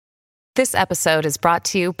This episode is brought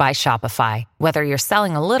to you by Shopify. Whether you're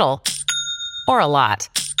selling a little or a lot,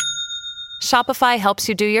 Shopify helps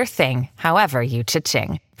you do your thing, however you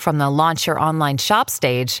cha-ching. From the launch your online shop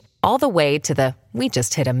stage, all the way to the we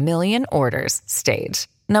just hit 1 million orders stage.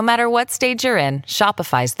 No matter what stage you're in,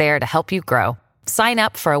 Shopify's there to help you grow. Sign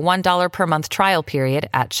up for a $1 per month trial period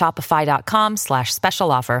at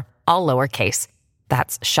shopify.com/special offer, all lowercase.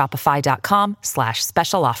 That's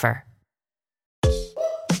shopify.com/special offer.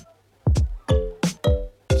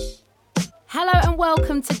 Hello and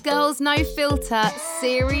welcome to Girls No Filter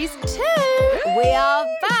Series 2. We are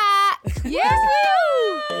back. Yes, we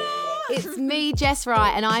are. It's me, Jess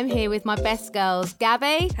Wright, and I'm here with my best girls,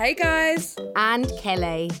 Gabby. Hey, guys. And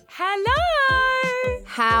Kelly. Hello.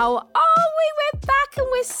 How are we? We're back and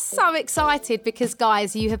we're so excited because,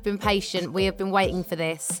 guys, you have been patient. We have been waiting for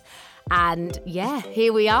this. And yeah,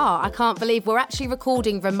 here we are. I can't believe we're actually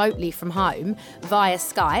recording remotely from home via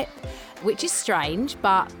Skype, which is strange,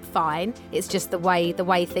 but fine. It's just the way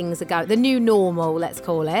things are going. The new normal, let's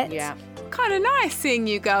call it. Yeah. Kind of nice seeing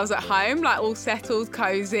you girls at home, like all settled,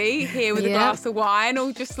 cosy, here with a glass of wine,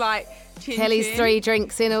 all just like chin. Kelly's 3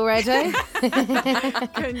 drinks in already.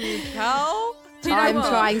 Can you tell? I'm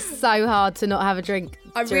trying so hard to not have a drink.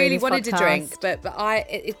 I really wanted a drink, but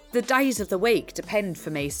the days of the week depend for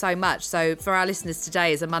me so much. So for our listeners,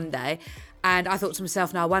 today is a Monday, and I thought to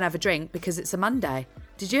myself, no, I won't have a drink because it's a Monday.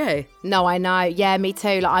 Did you? No, I know. Yeah, me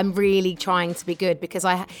too. Like, I'm really trying to be good because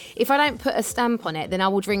if I don't put a stamp on it, then I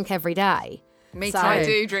will drink every day. Me too. I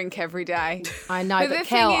do drink every day. I know, but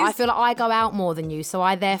Kel, I feel like I go out more than you, so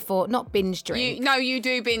I therefore not binge drink. You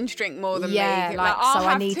do binge drink more than me. Yeah, I'll so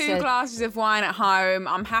have I need 2 glasses of wine at home.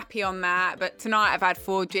 I'm happy on that, but tonight I've had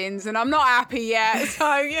 4 gins and I'm not happy yet.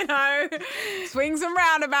 So, swings and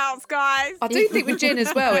roundabouts, guys. I do think with gin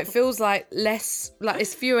as well, it feels like less, like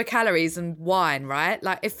it's fewer calories than wine, right?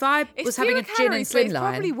 Like if I was having a gin and slimline, it's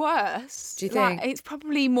probably worse. Do you think? It's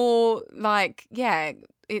probably more like,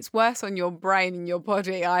 it's worse on your brain and your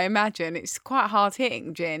body, I imagine. It's quite hard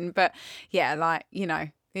hitting gin, but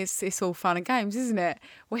it's all fun and games, isn't it?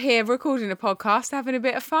 We're here recording a podcast, having a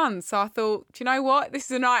bit of fun. So I thought, do you know what? This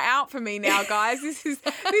is a night out for me now, guys. This is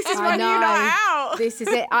my new night out. This is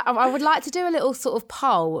it. I would like to do a little sort of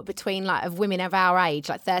poll between of women of our age,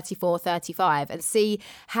 like 34, 35, and see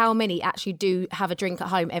how many actually do have a drink at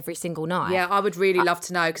home every single night. Yeah, I would really love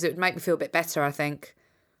to know because it would make me feel a bit better, I think.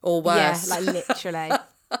 Or worse. Yeah, literally.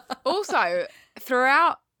 Also,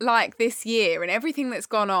 throughout this year and everything that's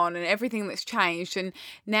gone on and everything that's changed, and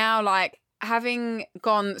now having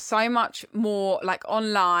gone so much more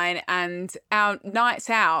online, and our nights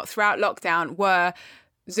out throughout lockdown were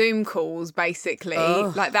Zoom calls, basically.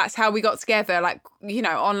 That's how we got together,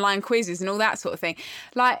 online quizzes and all that sort of thing.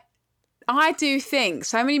 I do think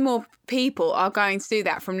so many more people are going to do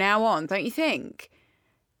that from now on, don't you think?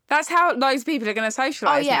 That's how those people are going to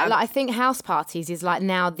socialise. Oh yeah, now. I think house parties is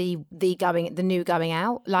now the new going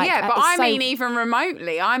out. But I mean even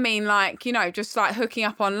remotely. I mean just hooking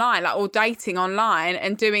up online, or dating online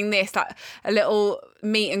and doing this a little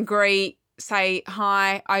meet and greet, say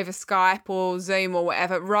hi over Skype or Zoom or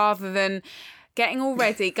whatever, rather than getting all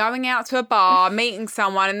ready, going out to a bar, meeting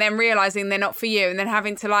someone, and then realising they're not for you, and then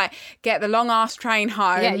having to get the long ass train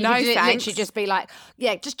home. Yeah, no thanks. Literally just be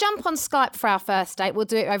just jump on Skype for our first date. We'll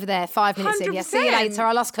do it over there. 5 minutes 100%. in. Yeah, see you later.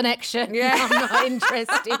 I lost connection. Yeah, I'm not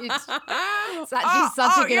interested. It's actually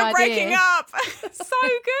such a good you're idea. Breaking up. So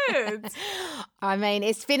good. I mean,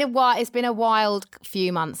 it's been a wild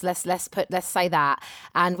few months. Let's say that,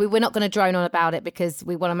 and we're not going to drone on about it because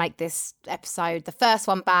we want to make this episode, the first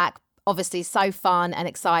one back, obviously so fun and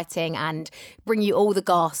exciting and bring you all the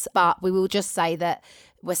goss, but we will just say that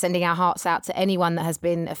we're sending our hearts out to anyone that has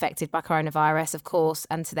been affected by coronavirus, of course,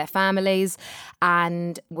 and to their families,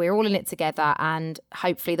 and we're all in it together, and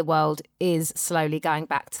hopefully the world is slowly going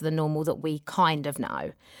back to the normal that we kind of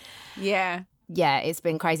know. Yeah, it's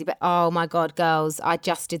been crazy, but oh my God, girls, I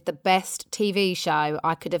just did the best TV show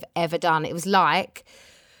I could have ever done. It was like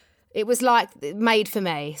made for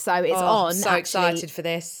me. So it's on. So excited for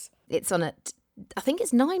this. It's on at, I think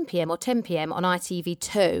it's 9 p.m. or 10 p.m. on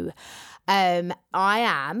ITV2. I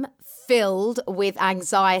am filled with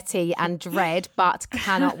anxiety and dread, but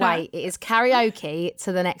cannot wait. It is karaoke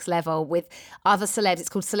to the next level with other celebs. It's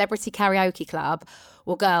called Celebrity Karaoke Club.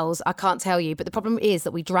 Well, girls, I can't tell you, but the problem is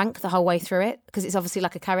that we drank the whole way through it because it's obviously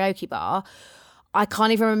like a karaoke bar. I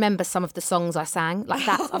can't even remember some of the songs I sang.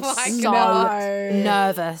 I'm so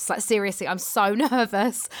nervous. Seriously, I'm so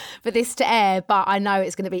nervous for this to air, but I know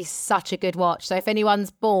it's going to be such a good watch. So if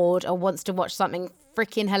anyone's bored or wants to watch something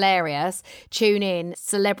freaking hilarious. Tune in,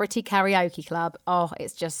 Celebrity Karaoke Club. Oh,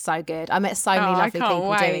 it's just so good. I met so many lovely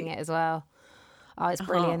people doing it as well. Oh, it's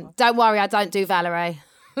brilliant. Don't worry, I don't do Valerie.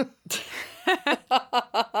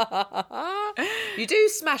 You do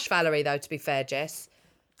smash Valerie, though, to be fair, Jess.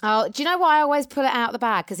 Oh, do you know why I always pull it out of the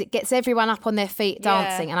bag? Because it gets everyone up on their feet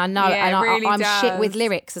dancing, and I know, and I'm shit with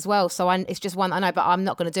lyrics as well. So it's just one I know, but I'm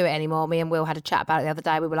not going to do it anymore. Me and Will had a chat about it the other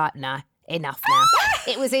day. We were like, no, enough now.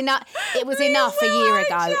 It was enough. It was enough a year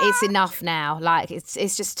ago. It's enough now. Like it's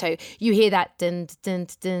just too. You hear that dun dun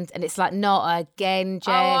dun, and it's like not again,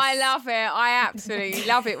 Jess. Oh, I love it. I absolutely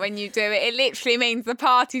love it when you do it. It literally means the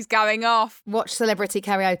party's going off. Watch Celebrity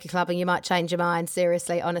Karaoke Club, and you might change your mind.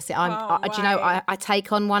 Seriously, honestly, do you know? I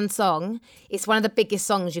take on one song. It's one of the biggest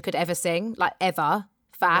songs you could ever sing, like ever.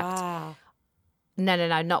 Fact. Wow.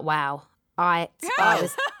 No, not wow. I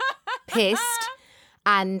was pissed.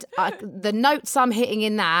 And the notes I'm hitting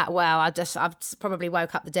in that, well, I've probably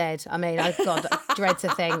woke up the dead. I mean, God, I dread to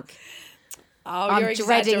think. Oh, I'm you're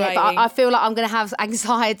dreading it, but I feel like I'm going to have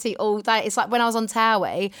anxiety all day. It's like when I was on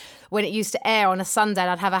Towie, when it used to air on a Sunday,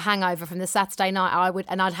 and I'd have a hangover from the Saturday night.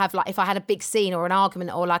 I'd have like, if I had a big scene or an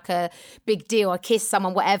argument or like a big deal, I kissed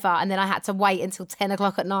someone, whatever, and then I had to wait until 10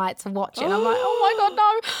 o'clock at night to watch it. And I'm like, oh my God,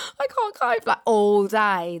 no, I can't cope. Like all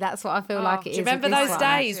day. That's what I feel like it is. Do you remember those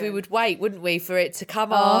days we would wait, wouldn't we, for it to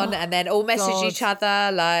come on and then all message each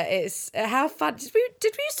other? Like, it's how fun. Did we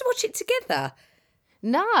used to watch it together?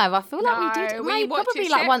 No, I feel like we did. We watched probably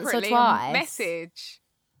it like once or separately twice. on Message.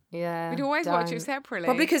 Yeah, We'd always watch it separately.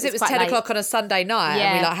 Probably because it was 10 quite o'clock on a Sunday night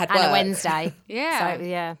and we like had work. And a Wednesday. Yeah. So,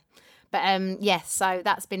 yeah. But yes, so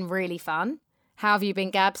that's been really fun. How have you been,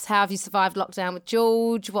 Gabs? How have you survived lockdown with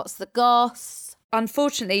George? What's the goss?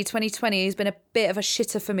 Unfortunately, 2020 has been a bit of a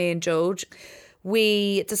shitter for me and George.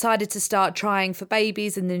 We decided to start trying for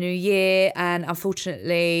babies in the new year, and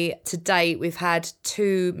unfortunately to date we've had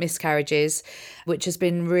 2 miscarriages, which has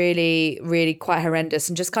been really, really quite horrendous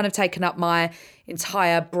and just kind of taken up my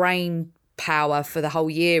entire brain power for the whole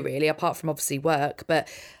year, really, apart from obviously work.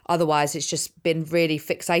 But otherwise it's just been really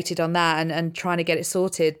fixated on that and trying to get it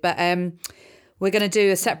sorted. But we're going to do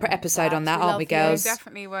a separate episode on that, aren't we, girls? We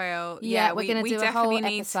definitely will. Yeah, we're going to do a whole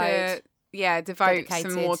episode. Devote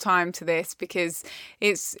some more time to this, because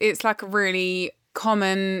it's like a really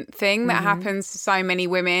common thing that happens to so many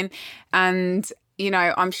women. And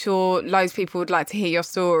I'm sure loads of people would like to hear your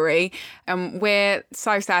story. And we're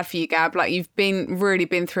so sad for you, Gab. Like, you've really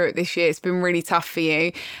been through it this year. It's been really tough for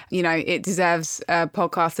you. It deserves a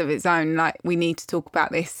podcast of its own. Like, we need to talk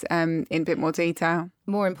about this in a bit more detail.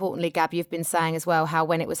 More importantly, Gab, you've been saying as well how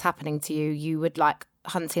when it was happening to you, you would like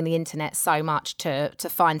hunting the internet so much to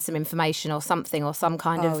find some information or something or some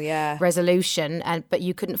kind of resolution, but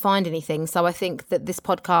you couldn't find anything. So I think that this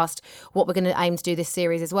podcast, what we're going to aim to do this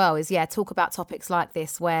series as well is talk about topics like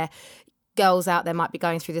this where girls out there might be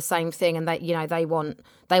going through the same thing, and they want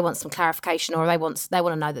some clarification, or they want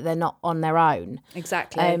to know that they're not on their own.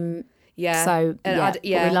 Exactly. Yeah. So we love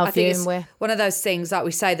you. And we're one of those things, like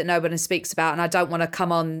we say, that nobody speaks about, and I don't want to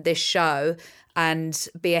come on this show and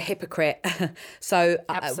be a hypocrite. So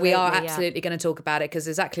we are absolutely going to talk about it, because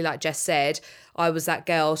exactly like Jess said, I was that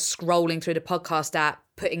girl scrolling through the podcast app,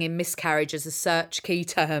 putting in miscarriage as a search key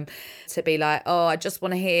term to be like, oh, I just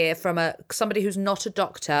want to hear from somebody who's not a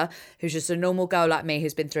doctor, who's just a normal girl like me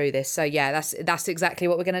who's been through this. So yeah, that's exactly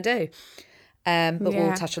what we're going to do. But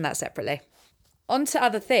we'll touch on that separately. On to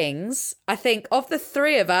other things. I think of the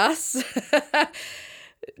 3 of us,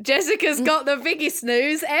 Jessica's got the biggest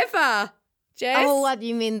news ever. Jess? Oh, what,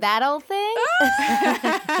 you mean that old thing?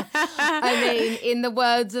 I mean, in the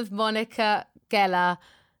words of Monica Geller,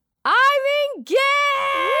 I'm engaged.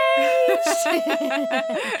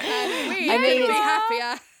 We couldn't be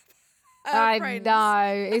happier. I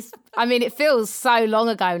know. It feels so long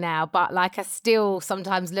ago now, but like I still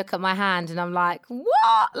sometimes look at my hand and I'm like,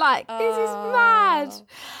 what? Like, this is mad.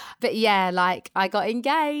 But yeah, like I got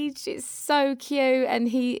engaged. It's so cute. And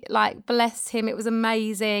he, like, bless him, it was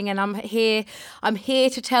amazing. And I'm here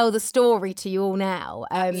to tell the story to you all now.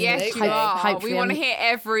 Yes, you are. We want to hear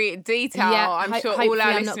every detail. Yeah, I'm sure all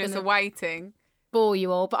our listeners are waiting. Bore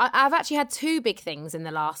you all. But I've actually had 2 big things in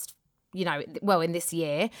the last in this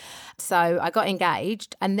year. So I got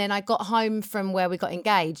engaged, and then I got home from where we got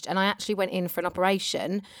engaged, and I actually went in for an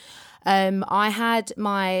operation. I had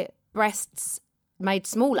my breasts made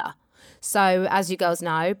smaller. So as you girls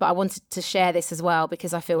know, but I wanted to share this as well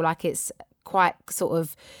because I feel like it's quite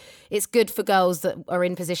it's good for girls that are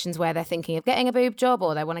in positions where they're thinking of getting a boob job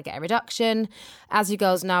or they want to get a reduction. As you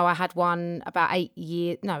girls know, I had one about 8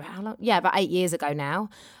 years, about 8 years ago now.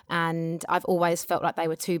 And I've always felt like they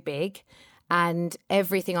were too big. and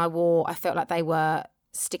everything I wore, I felt like they were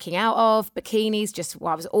sticking out of. Bikinis,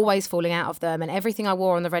 I was always falling out of them, and everything I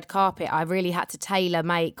wore on the red carpet, I really had to tailor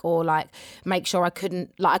make or like make sure I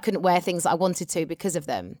couldn't wear things that I wanted to because of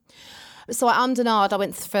them. So I ummed and ahed. I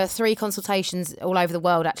went for 3 consultations all over the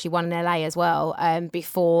world, actually one in LA as well,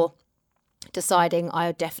 before deciding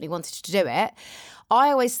I definitely wanted to do it.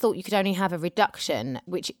 I always thought you could only have a reduction,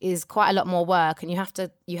 which is quite a lot more work, and you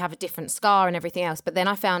have a different scar and everything else. But then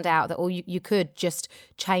I found out that you could just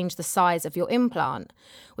change the size of your implant,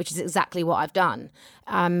 which is exactly what I've done.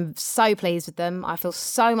 I'm so pleased with them. I feel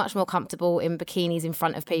so much more comfortable in bikinis in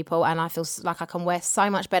front of people, and I feel like I can wear so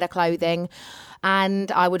much better clothing. And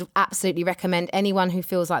I would absolutely recommend anyone who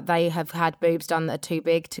feels like they have had boobs done that are too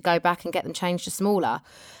big to go back and get them changed to smaller.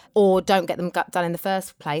 Or don't get them done in the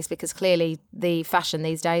first place, because clearly the fashion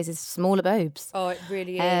these days is smaller boobs. Oh, it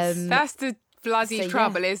really is. That's the bloody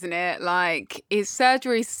trouble, isn't it? Like,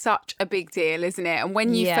 surgery is such a big deal, isn't it? And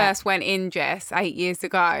when you first went in, Jess, 8 years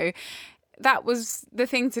ago, that was the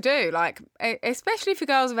thing to do, like, especially for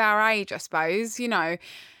girls of our age, I suppose, you know.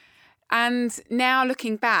 And now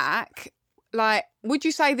looking back, like, would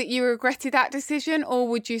you say that you regretted that decision, or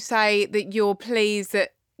would you say that you're pleased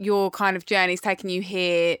that your kind of journey's taken you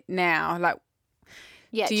here now? Like,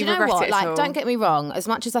 yeah, do you know regret what? it at Like, all? don't get me wrong. As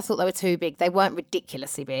much as I thought they were too big, they weren't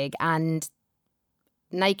ridiculously big, and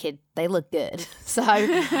naked they look good. So,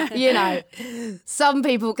 you know, some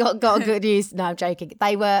people got good use. No, I'm joking.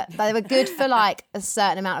 They were good for like a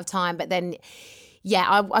certain amount of time, but then.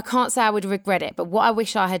 Yeah, I can't say I would regret it, but what I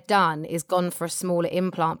wish I had done is gone for a smaller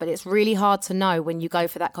implant. But it's really hard to know when you go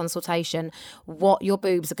for that consultation what your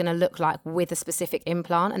boobs are going to look like with a specific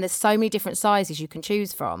implant. And there's so many different sizes you can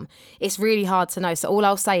choose from. It's really hard to know. So all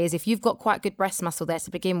I'll say is if you've got quite good breast muscle there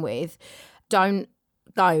to begin with, don't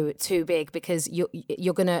go too big, because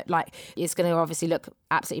you're going to, like, it's going to obviously look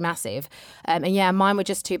absolutely massive. And yeah, mine were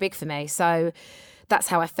just too big for me. So that's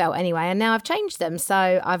how I felt anyway, and now I've changed them.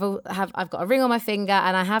 So I've got a ring on my finger,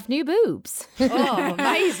 and I have new boobs. Oh,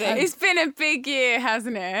 amazing! It's been a big year,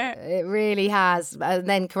 hasn't it? It really has. And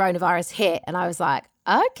then coronavirus hit, and I was like,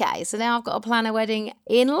 okay, so now I've got to plan a wedding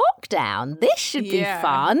in lockdown. This should be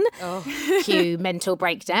fun. Oh. Cue mental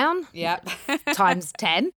breakdown. Yep. Times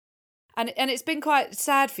 10. And it's been quite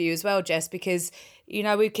sad for you as well, Jess, because, you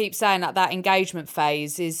know, we keep saying that engagement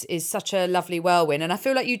phase is such a lovely whirlwind. And I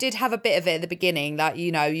feel like you did have a bit of it at the beginning. Like,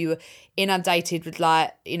 you know, you were inundated with,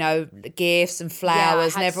 like, you know, gifts and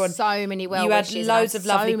flowers, and everyone. So many well wishes. You had loads of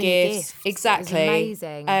lovely gifts. Exactly. It was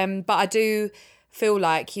amazing. But I do feel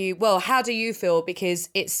like how do you feel? Because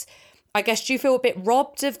I guess, do you feel a bit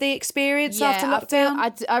robbed of the experience after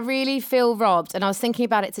lockdown? I really feel robbed. And I was thinking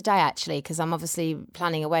about it today, actually, because I'm obviously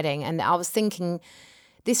planning a wedding. And I was thinking,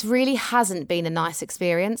 this really hasn't been a nice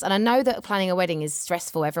experience. And I know that planning a wedding is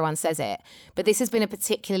stressful. Everyone says it. But this has been a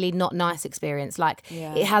particularly not nice experience. Like,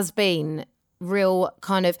 it has been real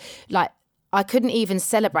kind of, like, I couldn't even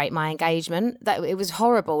celebrate my engagement. That it was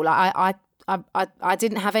horrible. Like, I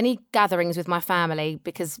didn't have any gatherings with my family,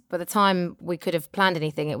 because by the time we could have planned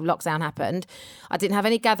anything, lockdown happened. I didn't have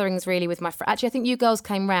any gatherings really with my friends. Actually, I think you girls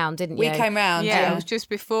came round, didn't you? We came round. Yeah, it was just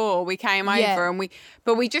before we came over, and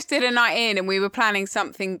we just did a night in, and we were planning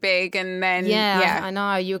something big, and then I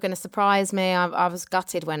know you were going to surprise me. I was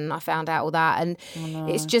gutted when I found out all that, and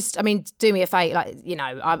it's just, I mean, do me a favour, like, you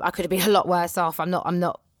know, I could have been a lot worse off. I'm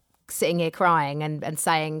not sitting here crying and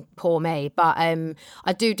saying poor me, but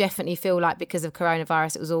I do definitely feel like because of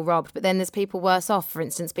coronavirus it was all robbed. But then there's people worse off. For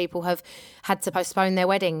instance, people have had to postpone their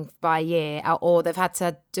wedding by a year, or they've had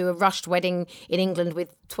to do a rushed wedding in England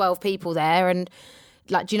with 12 people there, and,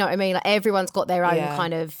 like, do you know what I mean? Like, everyone's got their own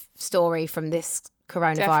kind of story from this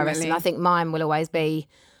coronavirus. Definitely. And I think mine will always be,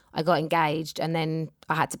 I got engaged and then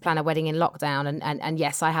I had to plan a wedding in lockdown, and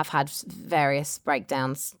yes, I have had various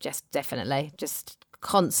breakdowns, just definitely just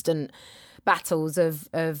constant battles of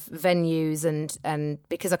venues, and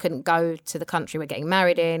because I couldn't go to the country we're getting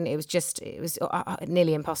married in, it was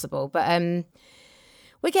nearly impossible. But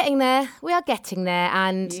we're getting there. We are getting there,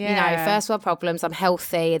 and you know, first world problems. I'm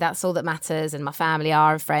healthy. That's all that matters, and my family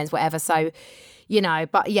are, and friends, whatever. So, you know,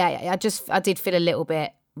 but yeah, I did feel a little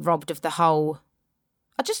bit robbed of the whole.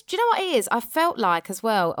 Do you know what it is? I felt like as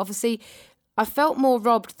well. Obviously, I felt more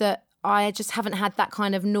robbed that I just haven't had that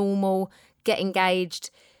kind of normal get engaged,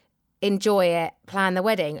 enjoy it, plan the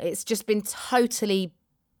wedding. It's just been totally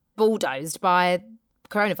bulldozed by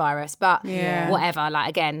coronavirus, but whatever, like,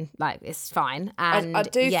 again, like, it's fine. And I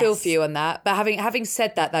do feel for you on that, but having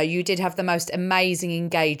said that, though, you did have the most amazing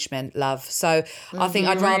engagement, love. So I think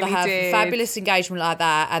I'd rather have a fabulous engagement like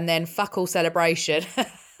that and then fuck all celebration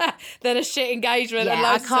than a shit engagement and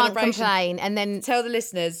loads of celebration. I can't complain. And then tell the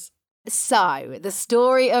listeners. So, the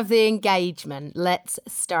story of the engagement, let's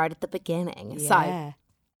start at the beginning. Yeah. So,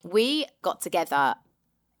 we got together,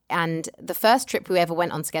 and the first trip we ever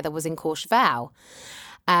went on together was in Courchevel,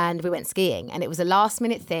 and we went skiing, and it was a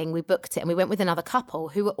last-minute thing. We booked it, and we went with another couple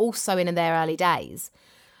who were also in their early days.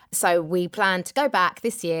 So, we planned to go back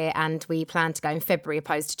this year, and we planned to go in February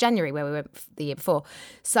opposed to January, where we went the year before.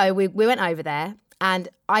 So, we went over there. And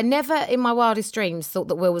I never in my wildest dreams thought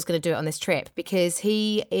that Will was going to do it on this trip because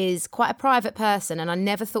he is quite a private person and I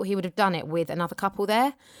never thought he would have done it with another couple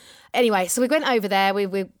there. Anyway, so we went over there. We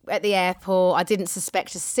were at the airport. I didn't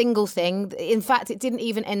suspect a single thing. In fact, it didn't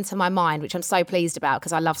even enter my mind, which I'm so pleased about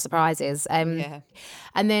because I love surprises. And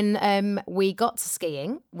then we got to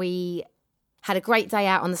skiing. We had a great day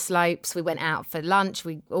out on the slopes. We went out for lunch.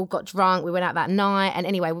 We all got drunk. We went out that night. And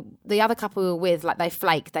anyway, the other couple we were with, like they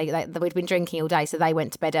flaked. We'd been drinking all day, so they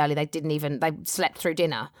went to bed early. They slept through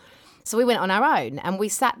dinner. So we went on our own and we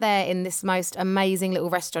sat there in this most amazing little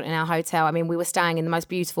restaurant in our hotel. I mean, we were staying in the most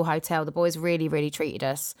beautiful hotel. The boys really, really treated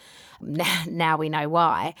us. Now we know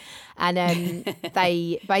why. And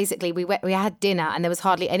they basically, we had dinner and there was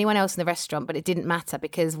hardly anyone else in the restaurant, but it didn't matter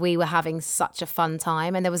because we were having such a fun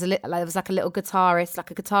time. And there was like a little guitarist, like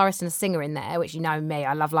a guitarist and a singer in there, which you know me,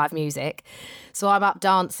 I love live music. So I'm up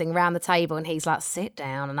dancing around the table and he's like, sit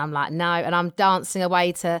down. And I'm like, no. And I'm dancing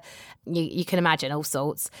away to, you can imagine all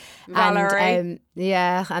sorts. Valerie. And,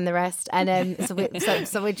 and the rest. And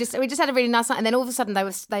so we just had a really nice night. And then all of a sudden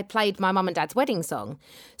they played my mum and dad's wedding song.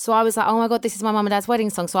 So I was like, oh my God, this is my mum and dad's wedding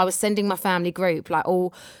song. So I was sending my family group like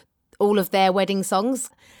all of their wedding songs.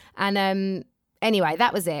 And anyway,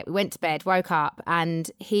 that was it. We went to bed, woke up, and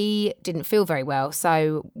he didn't feel very well.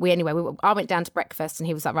 So I went down to breakfast and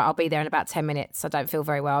he was like, right, I'll be there in about 10 minutes. I don't feel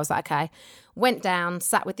very well. I was like, okay. Went down,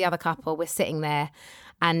 sat with the other couple. We're sitting there.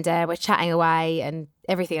 And we're chatting away and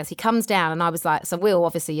everything else. He comes down and I was like, so Will,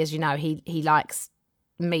 obviously, as you know, he likes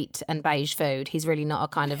meat and beige food. He's really not a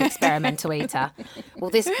kind of experimental eater.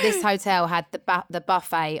 Well, this hotel had the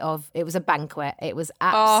buffet it was a banquet. It was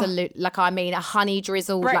absolute, a honey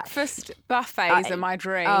drizzled. Breakfast buffets are my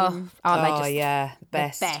dream. Aren't they just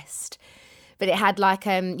best. The best. But it had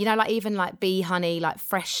even bee honey, like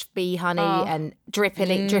fresh bee honey and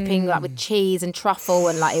dripping like with cheese and truffle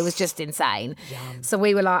and it was just insane. Yum. So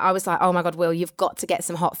I was like, oh my God, Will, you've got to get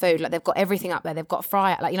some hot food. Like they've got everything up there. They've got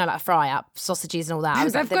fry up, sausages and all that. I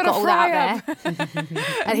was like, they've got all that up there.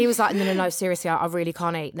 And he was like, no, seriously, I really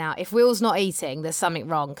can't eat. Now, if Will's not eating, there's something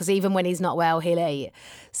wrong because even when he's not well, he'll eat.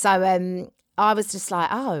 So I was just like,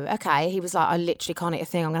 oh, okay. He was like, I literally can't eat a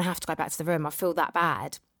thing. I'm going to have to go back to the room. I feel that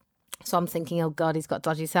bad. So I'm thinking, oh God, he's got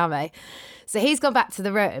dodgy tummy. So he's gone back to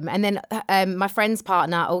the room. And then my friend's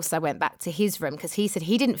partner also went back to his room because he said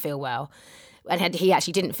he didn't feel well. And he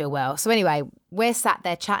actually didn't feel well. So anyway, we're sat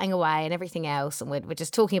there chatting away and everything else. And we're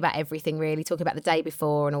just talking about everything really, talking about the day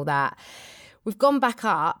before and all that. We've gone back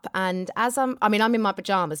up and I'm in my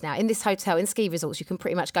pajamas now. In this hotel, in ski resorts, you can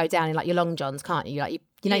pretty much go down in your long johns, can't you? Like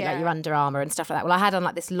your Under Armour and stuff like that. Well, I had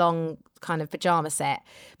on this long kind of pajama set,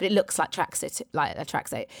 but it looks like a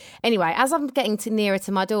tracksuit. Anyway, as I'm getting nearer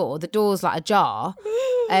to my door, the door's ajar.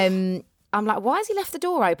 I'm like, why has he left the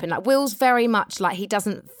door open? Will's very much he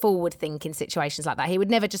doesn't forward think in situations like that. He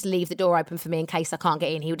would never just leave the door open for me in case I can't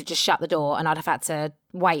get in. He would have just shut the door and I'd have had to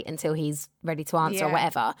wait until he's ready to answer or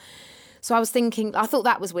whatever. So I was thinking, I thought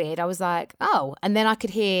that was weird. I was like, oh. And then I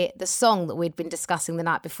could hear the song that we'd been discussing the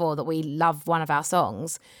night before, that we love one of our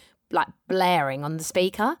songs, blaring on the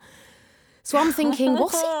speaker. So I'm thinking,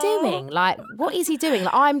 what's he doing? What is he doing?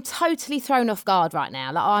 I'm totally thrown off guard right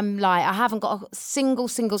now. I haven't got a single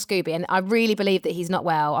Scooby. And I really believe that he's not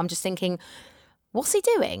well. I'm just thinking, what's he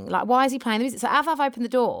doing? Why is he playing the music? So as I've opened the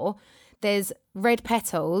door, there's red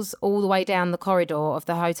petals all the way down the corridor of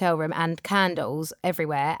the hotel room and candles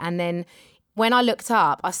everywhere. And then when I looked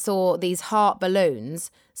up, I saw these heart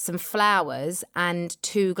balloons, some flowers and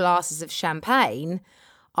 2 glasses of champagne.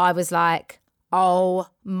 I was like, oh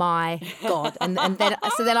my God. And then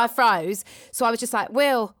I froze. So I was just like,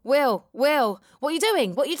 Will, what are you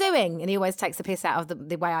doing? What are you doing? And he always takes the piss out of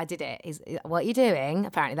the way I did it. He's, what are you doing?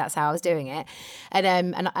 Apparently that's how I was doing it. And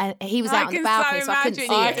he was out on the balcony, so I couldn't see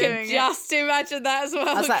I him. can just imagine that as well.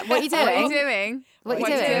 I was like, what are you doing? What are you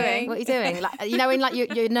doing? What are you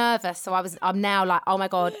doing? You're nervous. So I'm now like, oh my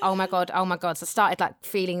God. So I started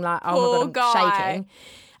feeling like, oh my God, I'm shaking.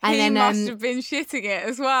 And he must have been shitting it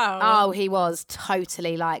as well. Oh, he was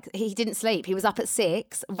totally he didn't sleep. He was up at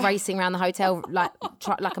 6, racing around the hotel like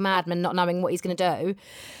a madman, not knowing what he's going to do.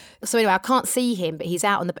 So anyway, I can't see him, but he's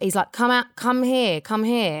out he's like, come here.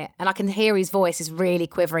 And I can hear his voice is really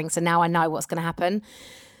quivering. So now I know what's going to happen.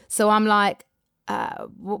 So I'm like,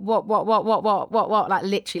 what, like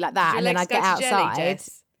literally like that. And then I get outside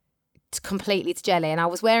completely to jelly. And I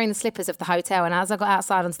was wearing the slippers of the hotel. And as I got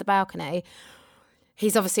outside onto the balcony,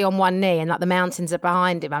 he's obviously on one knee and like the mountains are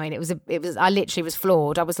behind him. I mean, it was, I literally was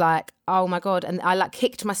floored. I was like, oh my God. And I like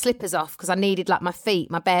kicked my slippers off because I needed like my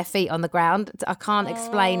bare feet on the ground. I can't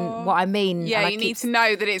explain what I mean. Yeah, you need to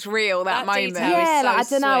know that it's real, that moment. Yeah, like, I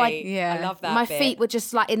don't know. I love that. My feet were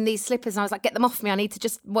just like in these slippers and I was like, get them off me. I need to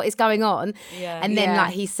just, what is going on? Yeah. And then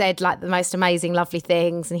like he said like the most amazing, lovely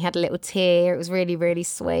things and he had a little tear. It was really, really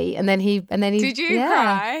sweet. And then he Did you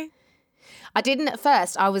cry? I didn't at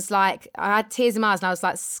first. I was like, I had tears in my eyes and I was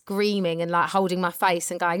like screaming and like holding my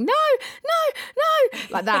face and going, no,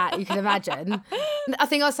 like that. You can imagine. I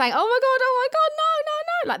think I was saying, oh my God,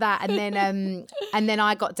 no, like that. And then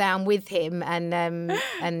I got down with him and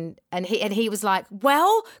he was like,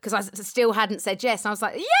 well, because I still hadn't said yes. And I was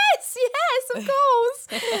like, yes, of course.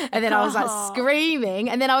 And then I was like screaming.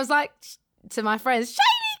 And then I was like to my friends, Shady,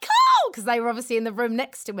 Cole, because they were obviously in the room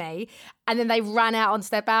next to me. And then they ran out onto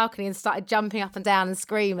their balcony and started jumping up and down and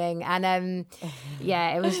screaming. And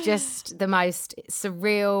yeah, it was just the most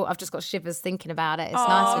surreal. I've just got shivers thinking about it. It's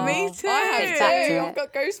nice. Me too. I have too. I've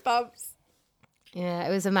got goosebumps. Yeah, it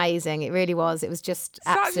was amazing. It really was. It was just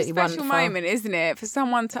absolutely wonderful. Such a special moment, isn't it? For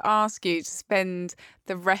someone to ask you to spend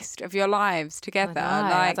the rest of your lives together.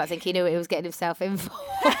 I don't think he knew what he was getting himself in for.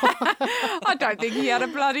 I don't think he had a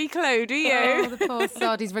bloody clue, do you? Oh, the poor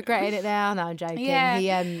sod. He's regretting it now. No, I'm joking. Yeah,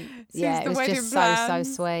 it was just so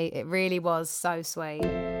sweet. It really was so sweet.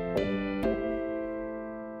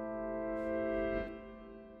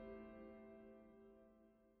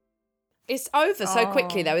 It's over so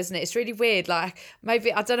quickly though, isn't it? It's really weird. Like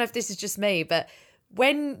maybe, I don't know if this is just me, but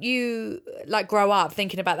when you like grow up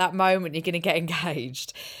thinking about that moment you're going to get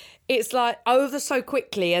engaged, it's like over so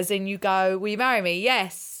quickly, as in you go, will you marry me?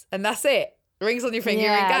 Yes. And that's it. Rings on your finger,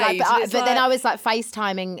 you're engaged. But then I was like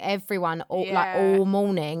FaceTiming everyone all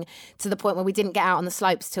morning to the point where we didn't get out on the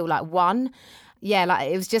slopes till like 1. Yeah, like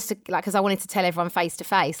it was just like because I wanted to tell everyone face to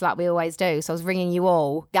face like we always do. So I was ringing you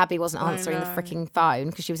all. Gabby wasn't answering the freaking phone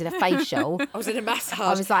because she was in a facial. I was in a massage. I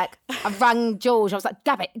was like, I rang George. I was like,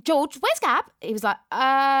 George, where's Gab? He was like,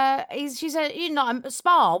 she's a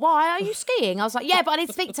spa. Why are you skiing? I was like, yeah, but I need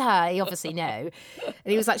to speak to her. He obviously knew. And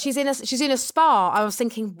he was like, she's in a spa. I was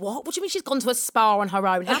thinking, what? What do you mean she's gone to a spa on her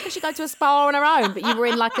own? How can she go to a spa on her own? But you were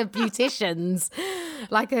in like a beautician's,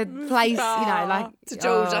 like a place, like to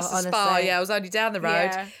George, that's a spa. Yeah, I was only down the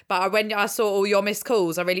road. Yeah. But when I saw all your missed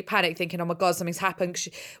calls, I really panicked thinking, oh my God, something's happened.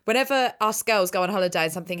 Whenever us girls go on holiday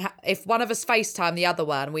and something, if one of us FaceTime the other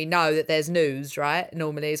one, we know that there's news, right?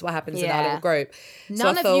 Normally is what happens in our little group.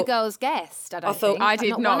 None of you girls guessed, I think. I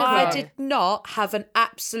did not. I did not have an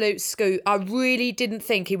absolute scoop. I really didn't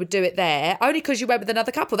think he would do it there, only because you went with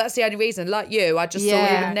another couple. That's the only reason. Like you, I just thought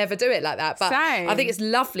he would never do it like that. But same. I think it's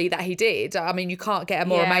lovely that he did. I mean, you can't get a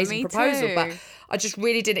more amazing proposal, but I just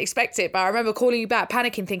really didn't expect it. But I remember calling you back,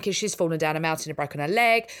 panicking, thinking she's fallen down a mountain and broken her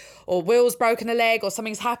leg, or Will's broken a leg, or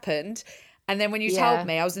something's happened. And then when you told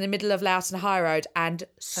me, I was in the middle of Loughton High Road and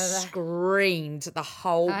screamed the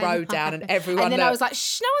whole road down, and everyone And then looked. I was like,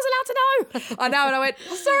 shh, no one's allowed to know. I know, and I went,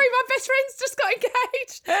 sorry, my best friend's just got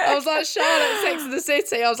engaged. I was like Charlotte, Sex and the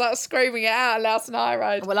City. I was like screaming it out at Loughton High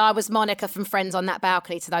Road. Well, I was Monica from Friends on that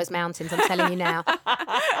balcony to those mountains, I'm telling you now.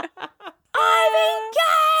 I'm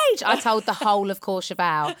engaged! I told the whole of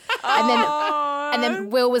Courchevel. And then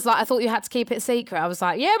Will was like, I thought you had to keep it secret. I was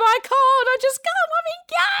like, yeah, but I can't. I just can't. I'm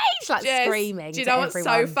engaged. Like Jess, screaming. Do you know what's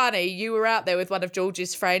so funny? You were out there with one of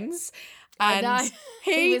George's friends. And I know.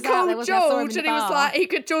 he called George and he was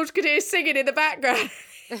like, George could hear singing in the background.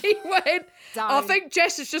 He went, I think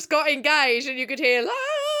Jess has just got engaged, and you could hear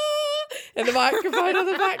in the microphone in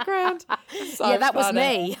the background. So that was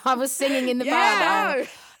me. I was singing in the bar. Yeah,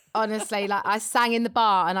 Honestly, like I sang in the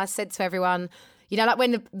bar and I said to everyone, like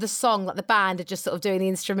when the song, like the band are just sort of doing the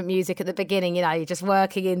instrument music at the beginning, you're just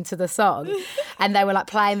working into the song. And they were like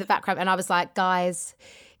playing the background. And I was like, guys,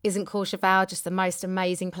 isn't Courchevel just the most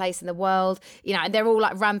amazing place in the world? And they're all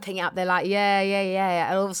like ramping up. They're like, yeah.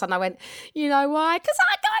 And all of a sudden I went, you know why? Because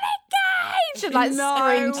I got engaged! And like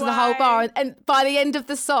screamed to the whole bar. And by the end of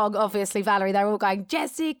the song, obviously, Valerie, they're all going,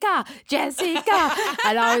 Jessica.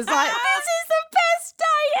 And I was like, this is the best day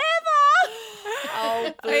ever.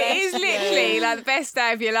 It is literally like the best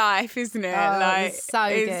day of your life, isn't it? Oh, like, it was so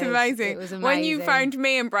it's good. amazing. It was When you amazing. phoned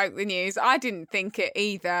me and broke the news, I didn't think it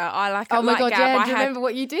either. Oh my God, Gab, yeah. I Do you remember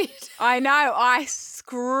what you did? I know. I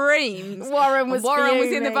screamed. Warren was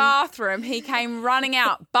in the fuming. bathroom. He came running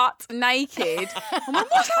out, butt naked. I'm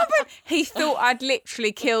like, what happened? He thought I'd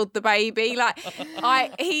literally killed the baby. Like,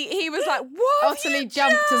 he was like, what? have Utterly you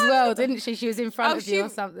jumped done? as well, didn't she? She was in front Oh, of you or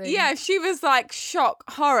something. Yeah, she was like shock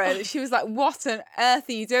horror. She was like, "What on earth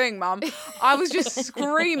are you doing, Mum?" I was just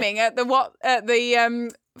screaming at the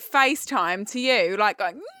FaceTime to you, like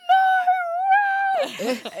going, "No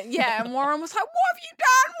way!" Yeah, and Warren was like, "What have you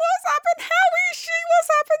done? What's happened? How is she? What's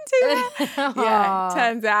happened to her?" Yeah,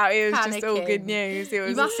 turns out it was just all good Panicking. news. It was,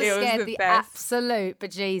 You must have it was scared the the best. absolute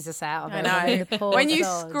bejesus out of I it. know. The poor When you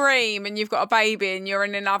sod. scream and you've got a baby and you're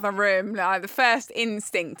in another room, like the first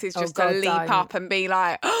instinct is just God, to leap don't. up and be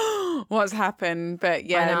like, oh, what's happened? But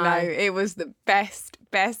yeah, know. no, it was the best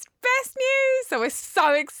news. So we're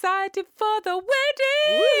so excited for the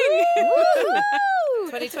wedding.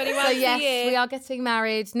 2021 So is the yes, year. we are getting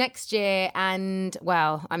married next year, and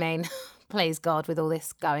well, I mean, please God, with all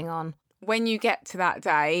this going on. When you get to that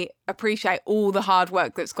day, appreciate all the hard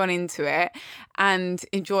work that's gone into it and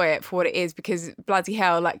enjoy it for what it is, because bloody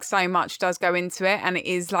hell, like so much does go into it, and it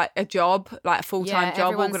is like a job, like a full-time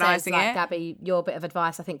job everyone organising says, like, it. Gabby, your bit of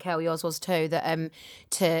advice, I think, Kel, yours was too, that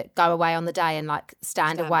to go away on the day and like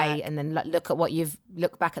stand away back. and then look at what you've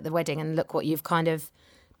look back at the wedding and look what you've kind of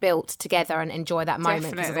built together and enjoy that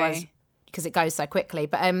moment, because it goes so quickly.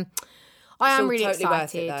 But I am It's all really totally worth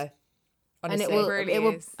excited. it, though. And Honestly. Really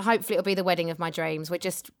is. Hopefully it'll be the wedding of my dreams. We're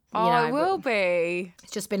just, you Oh, know, it will be.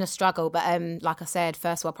 it's just been a struggle, but like I said,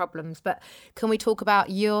 first world problems. But can we talk about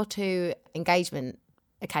your two engagement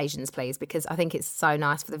occasions, please? Because I think it's so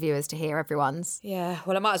nice for the viewers to hear everyone's. Yeah,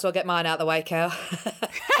 well, I might as well get mine out of the way, Kel.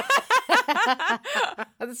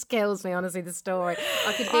 This kills me, honestly, the story.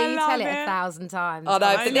 I could hear you love tell it it. 1,000 times. I know,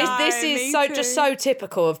 I but know, this me is so too. just so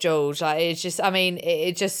typical of George. Like, it's just, I mean,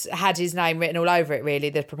 it just had his name written all over it, really,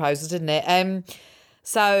 the proposal, didn't it?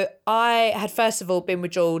 So I had first of all been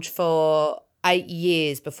with George for 8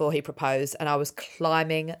 years before he proposed, and I was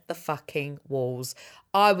climbing the fucking walls.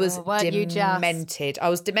 I was weren't you just? demented. I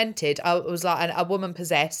was demented. I was like a woman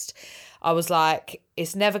possessed. I was like,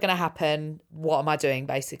 it's never going to happen. What am I doing,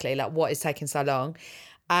 basically? Like, what is taking so long?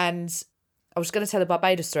 And I was going to tell the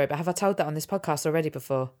Barbados story, but have I told that on this podcast already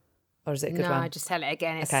before? Or is it a good one? No, just tell it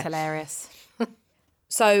again. It's Okay. hilarious.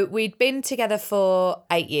 So we'd been together for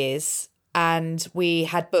 8 years, and we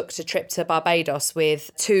had booked a trip to Barbados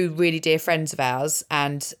with two really dear friends of ours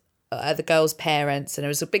and the girls' parents, and it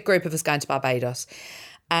was a big group of us going to Barbados.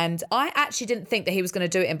 And I actually didn't think that he was going to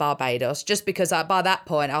do it in Barbados, just because by that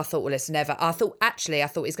point I thought, well, it's never. I thought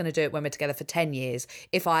he's going to do it when we're together for 10 years,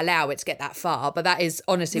 if I allow it to get that far. But that is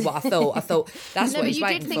honestly what I thought. I thought that's No, what but he's you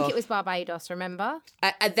waiting did think for. it was Barbados, remember?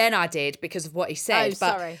 And then I did, because of what he said. Oh,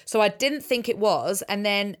 sorry. So I didn't think it was. And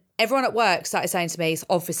then everyone at work started saying to me, he's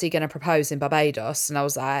obviously going to propose in Barbados. And I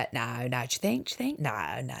was like, no, do you think?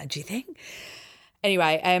 No, do you think?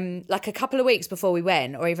 Anyway, like a couple of weeks before we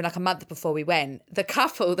went, or even like a month before we went, the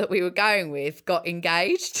couple that we were going with got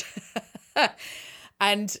engaged.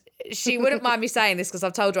 And she wouldn't mind me saying this because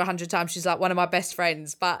I've told her 100 times, she's like one of my best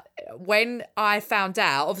friends. But when I found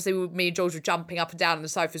out, obviously me and George were jumping up and down on the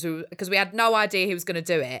sofas because we had no idea he was going to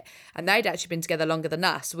do it. And they'd actually been together longer than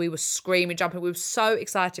us. We were screaming, jumping. We were so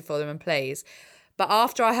excited for them and pleased. But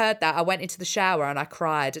after I heard that, I went into the shower and I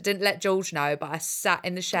cried. I didn't let George know, but I sat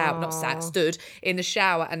in the shower, stood in the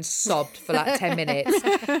shower and sobbed for like 10 minutes.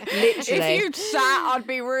 Literally. If you'd sat, I'd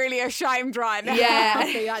be really ashamed right now. Yeah,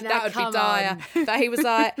 I'd be like, no, that would be come dire. But he was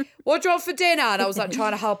like, what do you want for dinner? And I was like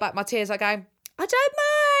trying to hold back my tears, like going, I don't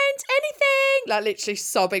mind anything. Like literally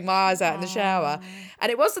sobbing my eyes out in the shower.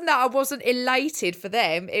 And it wasn't that I wasn't elated for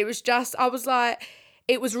them. It was just, I was like,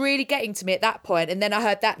 it was really getting to me at that point. And then I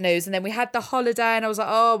heard that news, and then we had the holiday, and I was like,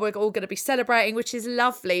 oh, we're all going to be celebrating, which is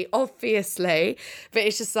lovely, obviously. But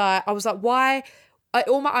it's just like, I was like, why? I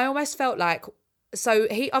almost felt like, so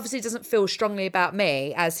he obviously doesn't feel strongly about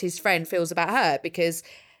me as his friend feels about her, because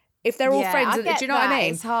if they're all friends, do you know what I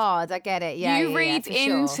mean? It's hard. I get it. Yeah, You read for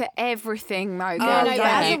sure. into everything, though, I girl. know, but don't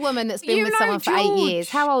as you? a woman that's been You with know someone for 8 George. years,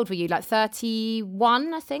 how old were you? Like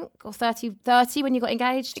 31, I think, or 30 when you got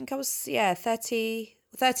engaged? I think I was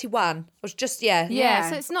 31. I was just yeah. Yeah,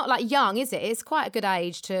 so it's not like young, is it? It's quite a good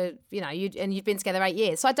age to, and you've been together 8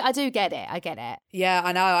 years. So I do get it. I get it. Yeah,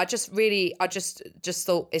 I know. I just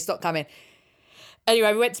thought it's not coming.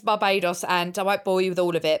 Anyway, we went to Barbados, and I won't bore you with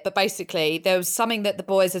all of it, but basically there was something that the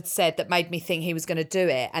boys had said that made me think he was going to do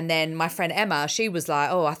it. And then my friend Emma, she was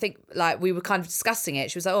like, oh, I think, like, we were kind of discussing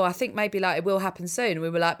it. She was like, oh, I think maybe like it will happen soon. And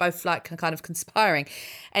we were like both like kind of conspiring.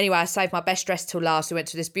 Anyway, I saved my best dress till last. We went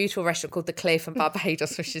to this beautiful restaurant called The Cliff in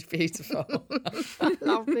Barbados, which is beautiful. I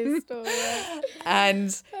love this story.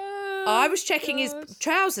 And I was checking his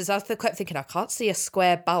trousers. I kept thinking, I can't see a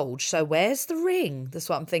square bulge. So where's the ring? That's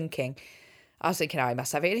what I'm thinking. I was thinking, oh, he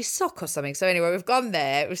must have it in his sock or something. So anyway, we've gone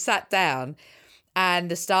there, we've sat down,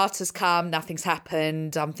 and the starters come, nothing's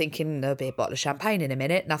happened. I'm thinking there'll be a bottle of champagne in a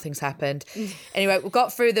minute, nothing's happened. Anyway, we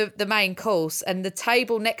got through the main course, and the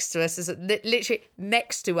table next to us is literally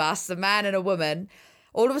next to us, a man and a woman.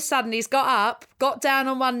 All of a sudden, he's got up, got down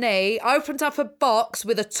on one knee, opened up a box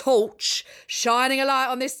with a torch, shining a light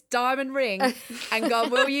on this diamond ring, and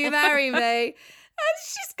gone, will you marry me? And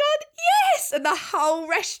she's gone, yes! And the whole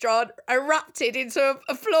restaurant erupted into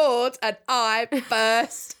applause, and I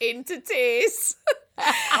burst into tears.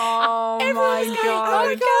 Oh my I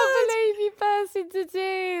God. can't believe you burst into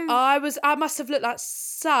tears. I must have looked like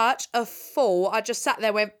such a fool. I just sat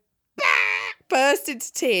there, went, bah! Burst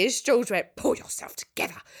into tears. George went, pull yourself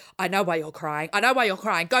together. I know why you're crying.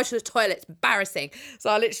 Go to the toilet. It's embarrassing. So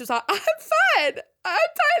I literally was like, I'm fine. I'm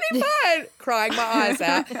totally fine. Crying my eyes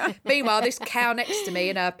out. Meanwhile, this cow next to me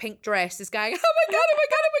in her pink dress is going, oh my God.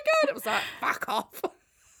 It was like, fuck off.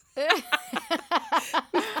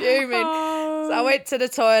 Fuming. So I went to the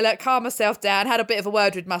toilet, calmed myself down, had a bit of a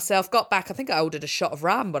word with myself, got back. I think I ordered a shot of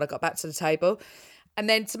rum when I got back to the table. And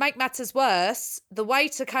then to make matters worse, the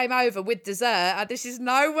waiter came over with dessert, and this is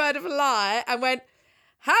no word of a lie, and went,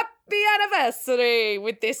 happy anniversary,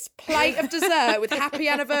 with this plate of dessert with happy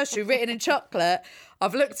anniversary written in chocolate.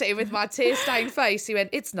 I've looked at him with my tear-stained face. He went,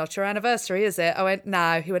 it's not your anniversary, is it? I went,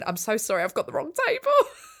 no. He went, I'm so sorry, I've got the wrong table.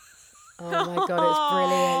 Oh my God, it's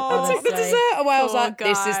brilliant. I took the dessert away. I was like, Poor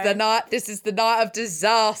this is the guy. night of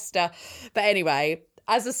disaster. But anyway,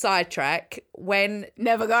 as a sidetrack, when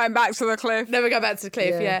Never going back to the cliff. never go back to the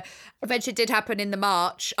cliff, Yeah. yeah. Eventually it did happen in the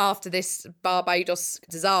March after this Barbados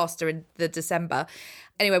disaster in the December.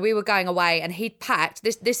 Anyway, we were going away, and he'd packed,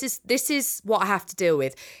 this is what I have to deal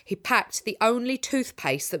with. He packed the only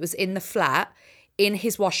toothpaste that was in the flat in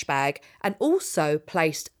his wash bag, and also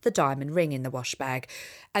placed the diamond ring in the wash bag,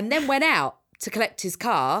 and then went out to collect his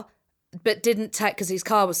car, but didn't take, because his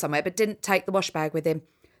car was somewhere, but didn't take the wash bag with him.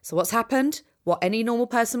 So what's happened? What any normal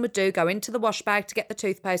person would do, go into the wash bag to get the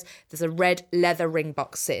toothpaste. There's a red leather ring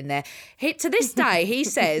box sitting there. To this day, he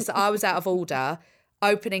says I was out of order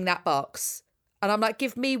opening that box. And I'm like,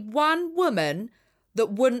 give me one woman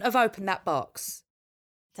that wouldn't have opened that box.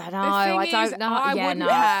 Don't know. I don't know. I Yeah, wouldn't no.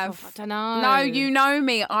 have. I don't know. No, you know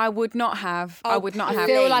me. I would not have. I would not I have.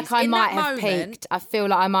 feel like I In might that have moment- peaked. I feel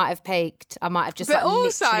like I might have peaked. I might have just But like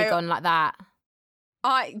also- literally gone like that.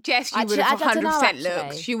 Jess, you Actually, would have I don't know, 100% actually.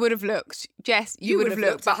 looked. You would have looked. Jess, you would have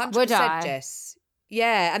looked. But 100%, Would I? Jess.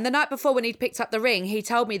 Yeah, and the night before when he'd picked up the ring, he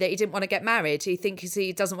told me that he didn't want to get married. He thinks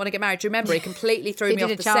he doesn't want to get married. Do you remember? He completely threw He me did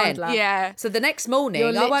off a the scent. Chandler. yeah. So the next morning,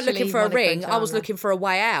 You're I wasn't looking literally for a Monica ring. I was Chandler. looking for a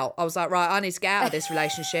way out. I was like, right, I need to get out of this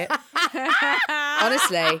relationship.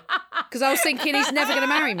 Honestly. Because I was thinking he's never going to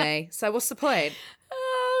marry me. So what's the point?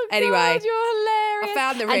 Oh, Anyway, God, you're hilarious. I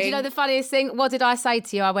found the And ring. do you know the funniest thing? What did I say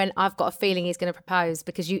to you? I went, I've got a feeling he's going to propose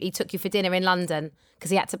because he took you for dinner in London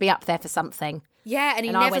because he had to be up there for something. Yeah, and he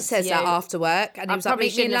And I never went to says that you. after work. And he I was like, probably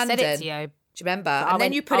meet me in shouldn't have London. said it to you. Do you remember? I And then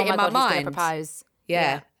went, you put oh it in my God, he's mind. gonna propose.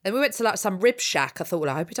 Yeah. And we went to like some rib shack. I thought, well,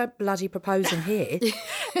 I hope you don't bloody propose in here.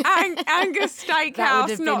 Angus That would Steakhouse,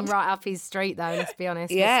 have not been right up his street, though. Let's be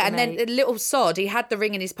honest. Yeah, Mr. and then Mate. a little sod, he had the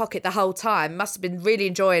ring in his pocket the whole time. Must have been really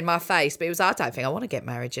enjoying my face, but he was like, I don't think I want to get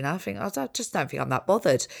married, you know. Just don't think I'm that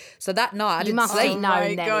bothered. So that night, I you didn't must sleep, have my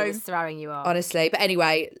known then God. he was throwing you off. honestly. But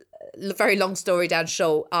anyway, very long story down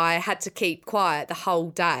short, I had to keep quiet the whole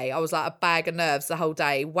day. I was like a bag of nerves the whole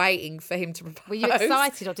day, waiting for him to propose. Were you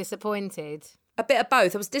excited or disappointed? A bit of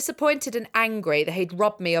both. I was disappointed and angry that he'd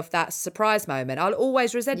robbed me of that surprise moment. I'll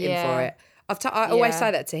always resent him for Yeah. it. I always Yeah.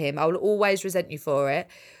 say that to him. I will always resent you for it.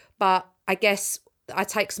 But I guess I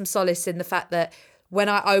take some solace in the fact that when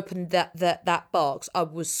I opened that box, I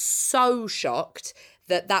was so shocked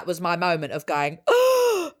that was my moment of going,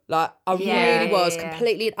 oh, like I Yeah, really was yeah.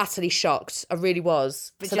 completely and utterly shocked. I really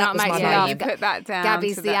was. But So do you know that was what my makes me Yeah, laugh? you moment. put that down.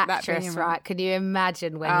 Gabby's to the that actress, being a- right? Can you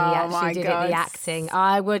imagine when he Oh, actually my did God. it, the acting?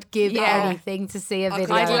 I would give Yeah. anything to see a I video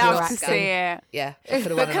could I'd of Yeah, your love to acting. see it. Yeah. I could've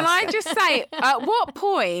But won an can I Oscar. just say, at what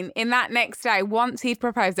point in that next day, once he'd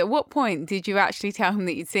proposed, at what point did you actually tell him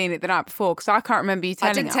that you'd seen it the night before? Because I can't remember you I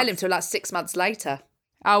telling didn't tell us. him till like 6 months later.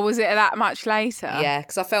 Oh, was it that much later? Yeah,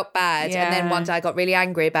 because I felt bad. Yeah. And then one day I got really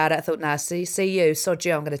angry about it. I thought, nah, see you, sod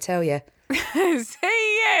you, I'm going to tell you.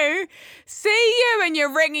 See you, and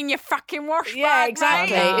you're ringing your fucking wash bag. Yeah,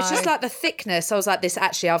 exactly. Mate. It's just like the thickness. I was like, this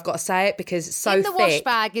actually, I've got to say it because it's so in the thick. wash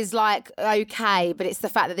bag is like okay, but it's the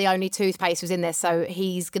fact that the only toothpaste was in there, so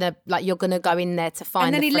he's gonna you're gonna go in there to find.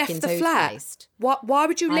 And then the he left frickin' the flat. toothpaste. Why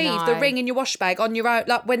would you I leave the know. ring in your wash bag on your own?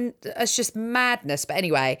 Like when it's just madness. But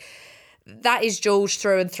anyway, that is George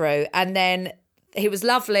through and through. And then he was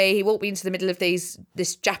lovely. He walked me into the middle of this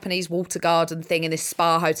Japanese water garden thing in this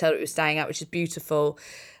spa hotel that we were staying at, which is beautiful.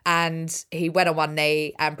 And he went on one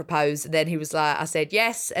knee and proposed. And then he was like, I said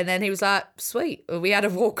yes. And then he was like, sweet. We had a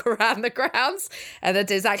walk around the grounds and then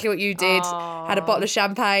did exactly what you did. Aww. Had a bottle of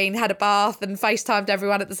champagne, had a bath and FaceTimed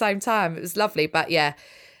everyone at the same time. It was lovely. But yeah,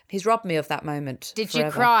 he's robbed me of that moment. Did forever.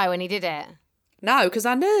 you cry when he did it? No, because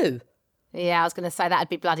I knew. Yeah, I was gonna say that'd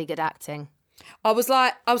be bloody good acting. I was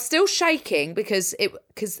still shaking because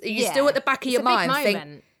you're still at the back of It's your a big mind. Think,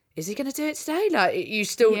 moment. is he going to do it today? Like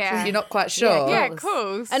you're not quite sure. Yeah, of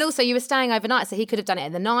course. And also, you were staying overnight, so he could have done it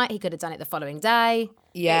in the night. He could have done it the following day.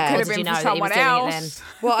 Yeah. Could Or have did been you know for that he was someone doing it else. then?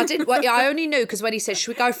 Well, I didn't. Well, I only knew because when he said, "Should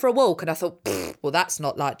we go for a walk?" and I thought, well, that's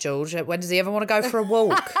not like George. When does he ever want to go for a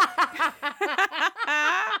walk?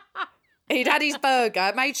 He'd had his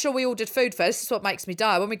burger, made sure we ordered food first. This is what makes me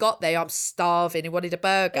die. When we got there, I'm starving. He wanted a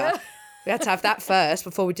burger. We had to have that first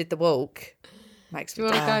before we did the walk. Makes me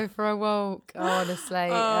You want to die. go for a walk? Honestly,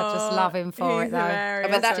 I just love him for he's it though.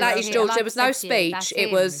 hilarious. But that is Yeah, George. like There was no I said to you, speech. that's It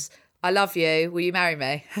him. was, I love you. Will you marry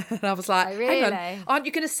me? And I was like, Oh, hang on. really? Aren't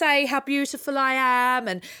you going to say how beautiful I am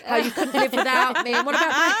and how you couldn't live without me? And what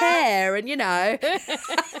about my hair? And,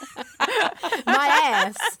 My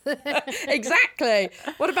ass. exactly.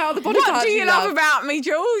 What about all the body What parts do you love love? about me,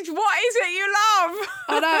 George? What is it you love?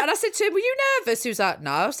 I know. And I said to him, were you nervous? He was like,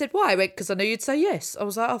 no. I said, why? He went, because I knew you'd say yes. I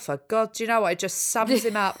was like, oh, for God, do you know what? It just sums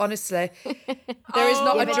him up, honestly. There is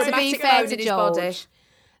not Yeah, a but to be dramatic fair bone to in his body. George,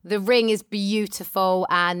 the ring is beautiful,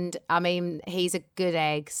 and I mean, he's a good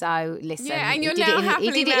egg. So listen, Yeah, and he you're did now it in, happily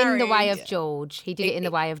he did it in the way married. of George. He did it in the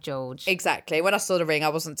way of George. Exactly. When I saw the ring, I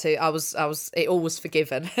wasn't too. I was. It all was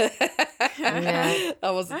forgiven. Yeah. I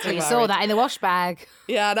wasn't too. You saw worried. that in the wash bag,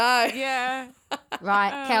 Yeah, I know. Yeah.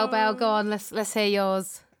 right? Kelbell, go on. Let's hear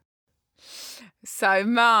yours. So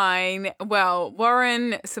mine, well,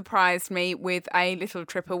 Warren surprised me with a little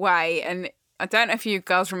trip away, and I don't know if you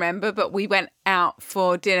girls remember, but we went out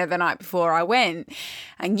for dinner the night before I went,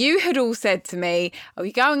 and you had all said to me, "Are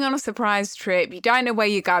you going on a surprise trip? You don't know where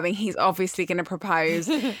you're going. He's obviously going to propose."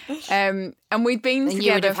 And we'd been And together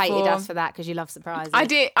you would have hated for... us for that because you love surprises. I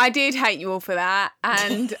did hate you all for that,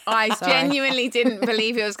 and I genuinely didn't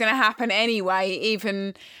believe it was going to happen anyway,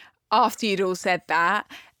 even after you'd all said that.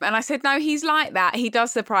 And I said, no, he's like that. He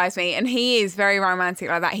does surprise me, and he is very romantic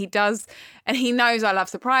like that. He does, and he knows I love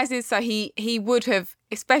surprises, so he would have,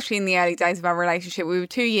 especially in the early days of our relationship, we were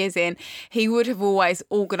 2 years in, he would have always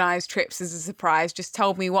organised trips as a surprise, just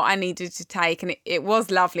told me what I needed to take, and it was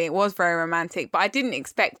lovely. It was very romantic, but I didn't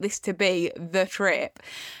expect this to be the trip.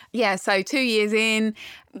 Yeah, so 2 years in,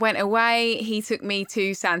 went away. He took me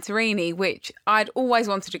to Santorini, which I'd always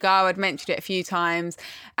wanted to go. I'd mentioned it a few times,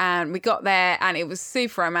 and we got there and it was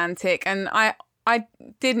super romantic. And I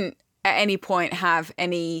didn't at any point have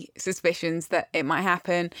any suspicions that it might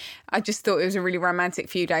happen. I just thought it was a really romantic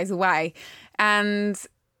few days away. And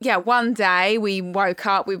yeah, one day we woke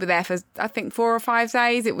up, we were there for, I think, 4 or 5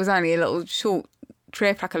 days. It was only a little short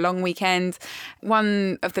trip, like a long weekend.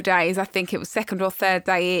 One of the days, I think it was second or third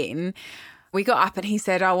day in, we got up and he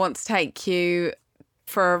said, I want to take you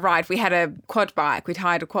for a ride. We had a quad bike. We'd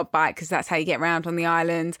hired a quad bike because that's how you get around on the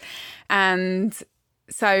island. And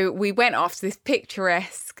so we went off to this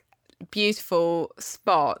picturesque, beautiful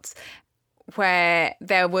spot where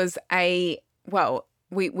there was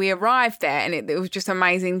we arrived there and it was just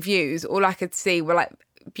amazing views. All I could see were like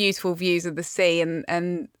beautiful views of the sea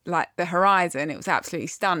and like the horizon. It was absolutely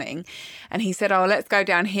stunning. And he said, oh, let's go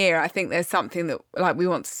down here. I think there's something that like we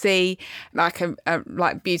want to see, like a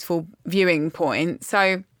like beautiful viewing point.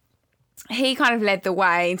 So he kind of led the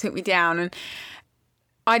way and took me down, and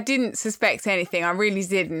I didn't suspect anything. I really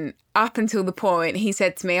didn't, up until the point he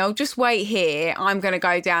said to me, oh, just wait here. I'm going to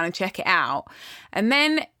go down and check it out. And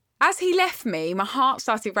then as he left me, my heart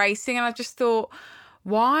started racing, and I just thought,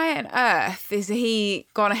 why on earth is he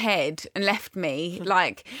gone ahead and left me?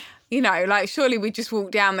 Like, you know, like surely we just walk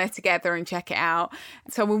down there together and check it out.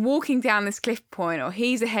 So we're walking down this cliff point, or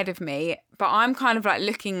he's ahead of me, but I'm kind of like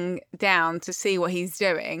looking down to see what he's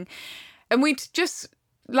doing. And we'd just,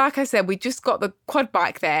 like I said, we just got the quad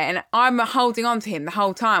bike there, and I'm holding on to him the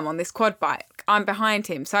whole time on this quad bike. I'm behind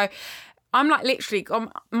him. So I'm like literally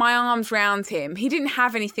got my arms round him. He didn't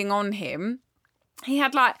have anything on him. He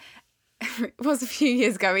had like, it was a few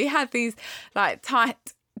years ago, he had these like tight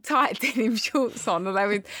denim shorts on, or they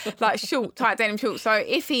were like short, tight denim shorts. So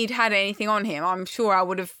if he'd had anything on him, I'm sure I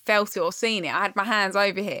would have felt it or seen it. I had my hands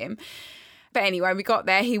over him. But anyway, we got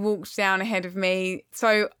there. He walked down ahead of me.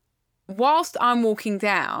 So whilst I'm walking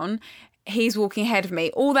down, he's walking ahead of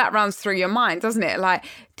me. All that runs through your mind, doesn't it? Like,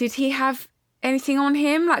 did he have anything on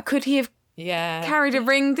him? Like, could he have carried a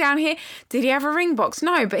ring down here? Did he have a ring box?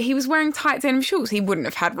 No, but he was wearing tight denim shorts. He wouldn't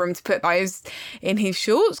have had room to put those in his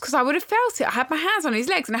shorts because I would have felt it. I had my hands on his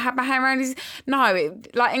legs and I had my hand around his... No,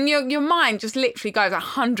 and your mind just literally goes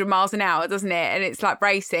 100 miles an hour, doesn't it? And it's like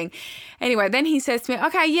racing. Anyway, then he says to me,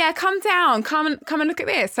 okay, yeah, come down, come and look at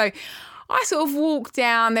this. So I sort of walk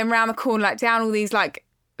down, then round the corner, like down all these like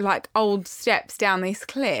old steps down this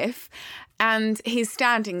cliff. And he's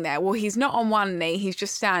standing there. Well, he's not on one knee. He's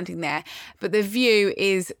just standing there. But the view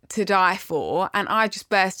is to die for. And I just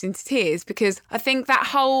burst into tears because I think that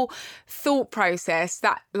whole thought process,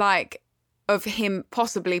 that like of him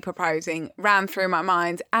possibly proposing, ran through my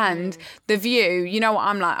mind. And the view, you know what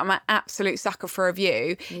I'm like? I'm an absolute sucker for a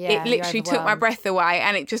view. Yeah, it literally took my breath away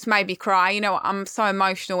and it just made me cry. You know what? I'm so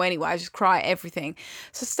emotional anyway. I just cry at everything.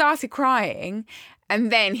 So I started crying.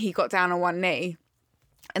 And then he got down on one knee.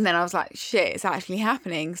 And then I was like, shit, it's actually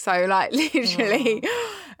happening. So like literally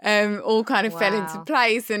all kind of fell into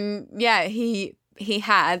place. And yeah, he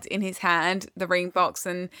had in his hand the ring box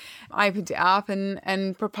and I opened it up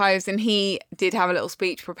and proposed. And he did have a little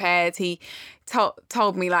speech prepared. He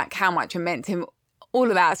told me like how much it meant to him, all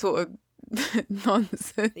of that sort of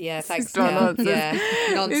nonsense. Yeah, thanks. It's not nonsense. Yeah.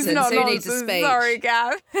 Nonsense. It's not Who nonsense. needs a speech? Sorry,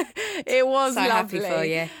 Gav. It was so lovely. Happy for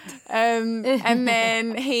you. And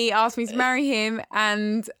then he asked me to marry him,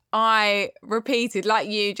 and I repeated, like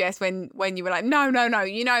you, Jess, when you were like, no.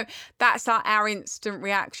 You know, that's like our instant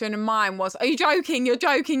reaction. And mine was, are you joking? You're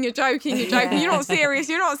joking. You're not serious.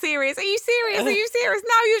 Are you serious? Are you serious?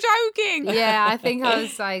 No, you're joking. Yeah, I think I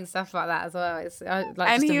was saying stuff like that as well. It's like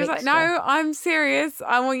and he was like, no, I'm serious.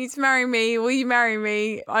 I want you to marry me. Will you marry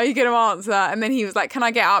me? Are you going to answer? And then he was like, can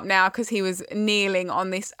I get up now? Because he was kneeling on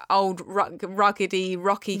this old ruggedy,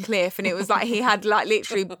 rocky cliff. And it was like he had like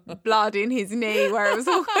literally blood in his knee where it was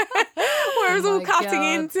all... all cutting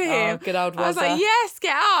into him. Oh, good old I was like, yes,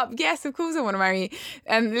 get up. Yes, of course I want to marry you.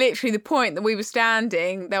 And literally the point that we were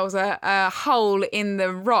standing, there was a hole in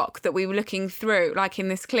the rock that we were looking through, like in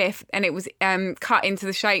this cliff, and it was cut into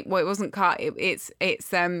the shape. Well, it wasn't cut. It's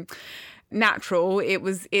natural.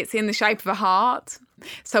 It's in the shape of a heart.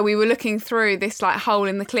 So we were looking through this like hole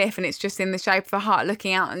in the cliff, and it's just in the shape of a heart,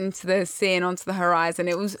 looking out into the sea and onto the horizon.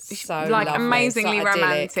 It was so like lovely. amazingly so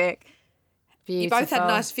romantic. Beautiful. You both had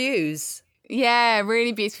nice views. Yeah,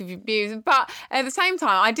 really beautiful views. But at the same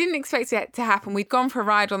time, I didn't expect it to happen. We'd gone for a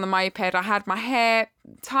ride on the moped. I had my hair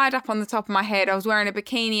tied up on the top of my head. I was wearing a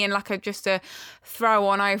bikini and like just a throw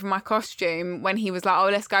on over my costume when he was like, oh,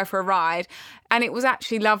 let's go for a ride. And it was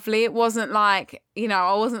actually lovely. It wasn't like, you know,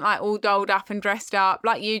 I wasn't like all dolled up and dressed up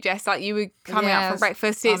like you, Jess, like you were coming out for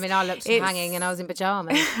breakfast. I mean, I looked hanging and I was in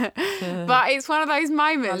pyjamas. But it's one of those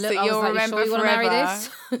moments that you'll remember sure forever. You want to marry this?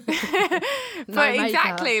 But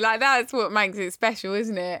exactly, like that's what makes it special,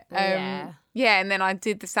 isn't it? Yeah, and then I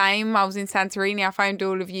did the same. I was in Santorini. I phoned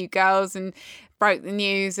all of you girls and broke the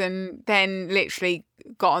news, and then literally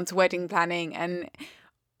got onto wedding planning. And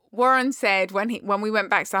Warren said when we went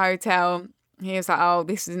back to the hotel, he was like, oh,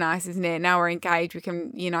 this is nice, isn't it? Now we're engaged. We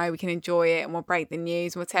can enjoy it, and we'll break the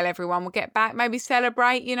news. We'll tell everyone. We'll get back, maybe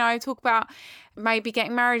celebrate, talk about maybe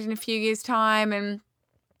getting married in a few years' time. And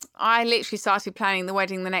I literally started planning the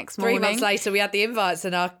wedding the next morning. 3 months later, we had the invites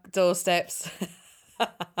on our doorsteps.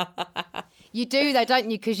 You do though,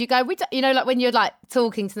 don't you? Because you go, like when you're like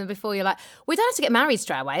talking to them before, you're like, we don't have to get married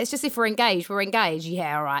straight away. It's just if we're engaged.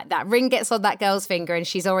 Yeah, all right. That ring gets on that girl's finger and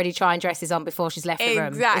she's already trying dresses on before she's left the room.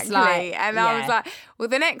 Exactly. I was like, well,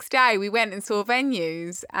 the next day we went and saw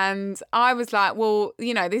venues, and I was like, well,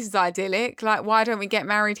 this is idyllic. Like, why don't we get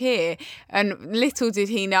married here? And little did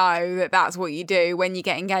he know that that's what you do when you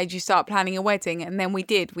get engaged. You start planning a wedding, and then we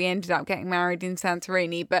did. We ended up getting married in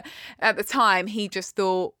Santorini, but at the time he just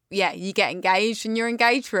thought, yeah, you get engaged and you're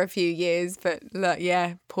engaged for a few years. But look,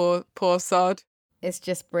 yeah, poor sod. It's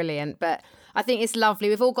just brilliant. But I think it's lovely.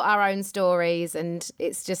 We've all got our own stories, and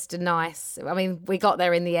it's just I mean, we got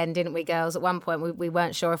there in the end, didn't we, girls? At one point, we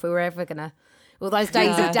weren't sure if we were ever going to, all those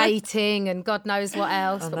days of dating and God knows what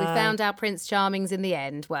else. But we found our Prince Charmings in the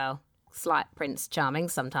end. Well, slight Prince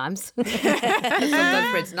Charmings sometimes.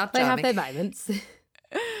 Sometimes Prince not charming. They have their moments.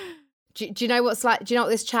 Do you know what's like? Do you know what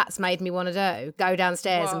this chat's made me want to do? Go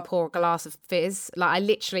downstairs and pour a glass of fizz. Like I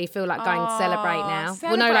literally feel like going to celebrate now.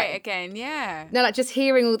 Celebrate again, yeah. No, like just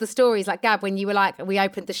hearing all the stories. Like Gab, when you were like, we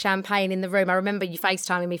opened the champagne in the room. I remember you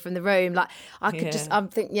FaceTiming me from the room. Like I could just, I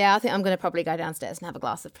think I'm going to probably go downstairs and have a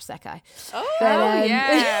glass of prosecco.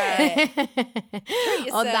 Yeah.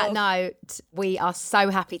 On that note, we are so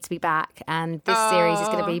happy to be back, and this series is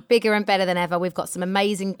going to be bigger and better than ever. We've got some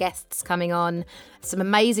amazing guests coming on, some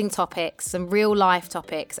amazing topics, some real life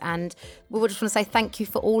topics, and we just want to say thank you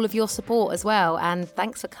for all of your support as well, and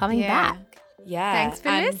thanks for coming back. Yeah. Thanks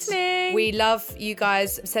for listening. We love you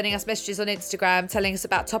guys sending us messages on Instagram, telling us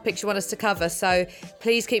about topics you want us to cover. So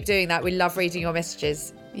please keep doing that. We love reading your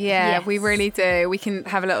messages. Yeah, we really do. We can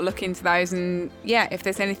have a little look into those, and if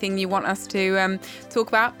there's anything you want us to talk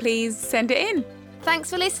about, please send it in.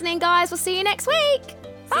 Thanks for listening, guys. We'll see you next week.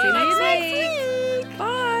 See you next week.